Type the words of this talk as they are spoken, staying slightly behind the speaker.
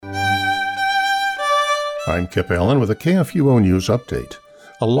I'm Kip Allen with a KFUO News Update.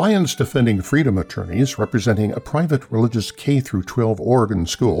 Alliance Defending Freedom attorneys representing a private religious K-12 Oregon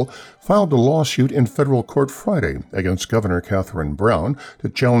school filed a lawsuit in federal court Friday against Governor Catherine Brown to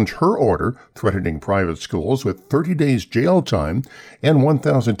challenge her order threatening private schools with 30 days jail time and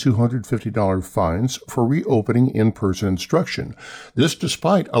 $1,250 fines for reopening in-person instruction. This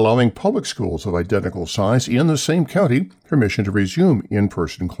despite allowing public schools of identical size in the same county permission to resume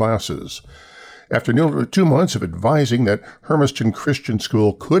in-person classes. After nearly 2 months of advising that Hermiston Christian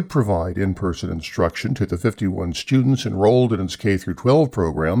School could provide in-person instruction to the 51 students enrolled in its K-12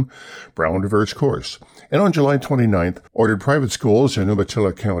 program, Brown reversed course, and on July 29th ordered private schools in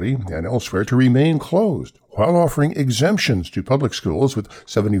Umatilla County and elsewhere to remain closed, while offering exemptions to public schools with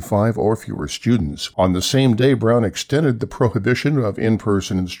 75 or fewer students. On the same day, Brown extended the prohibition of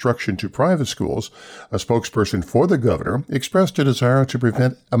in-person instruction to private schools. A spokesperson for the governor expressed a desire to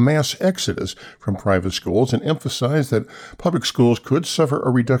prevent a mass exodus from private schools and emphasized that public schools could suffer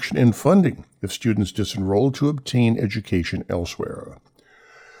a reduction in funding if students disenrolled to obtain education elsewhere.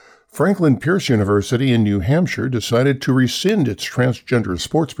 Franklin Pierce University in New Hampshire decided to rescind its transgender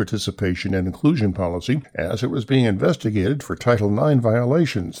sports participation and inclusion policy as it was being investigated for Title IX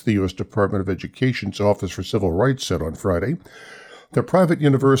violations, the U.S. Department of Education's Office for Civil Rights said on Friday. The private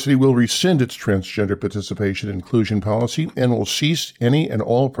university will rescind its transgender participation and inclusion policy and will cease any and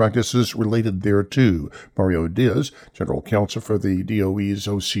all practices related thereto, Mario Diaz, general counsel for the DOE's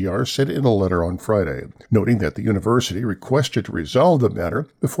OCR, said in a letter on Friday, noting that the university requested to resolve the matter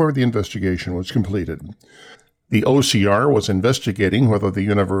before the investigation was completed. The OCR was investigating whether the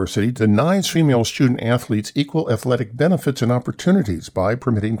university denies female student athletes equal athletic benefits and opportunities by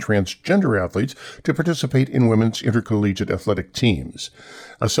permitting transgender athletes to participate in women's intercollegiate athletic teams.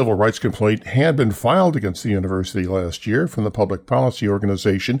 A civil rights complaint had been filed against the university last year from the public policy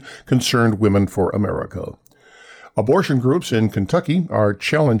organization Concerned Women for America. Abortion groups in Kentucky are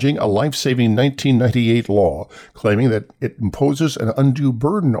challenging a life-saving 1998 law, claiming that it imposes an undue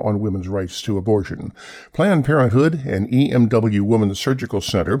burden on women's rights to abortion. Planned Parenthood and EMW Women's Surgical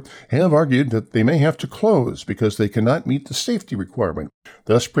Center have argued that they may have to close because they cannot meet the safety requirement,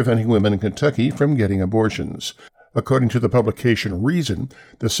 thus preventing women in Kentucky from getting abortions. According to the publication Reason,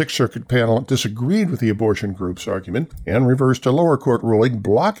 the Sixth Circuit panel disagreed with the abortion group's argument and reversed a lower court ruling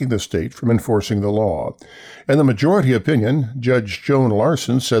blocking the state from enforcing the law. In the majority opinion, Judge Joan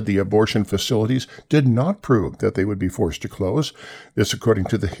Larson said the abortion facilities did not prove that they would be forced to close. This according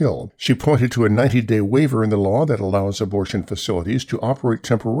to The Hill. She pointed to a 90-day waiver in the law that allows abortion facilities to operate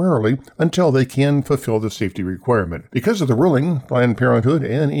temporarily until they can fulfill the safety requirement. Because of the ruling, Planned Parenthood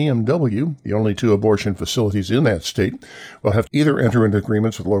and EMW, the only two abortion facilities in that state, will have to either enter into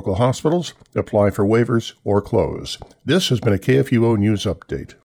agreements with local hospitals, apply for waivers, or close. This has been a KFUO News Update.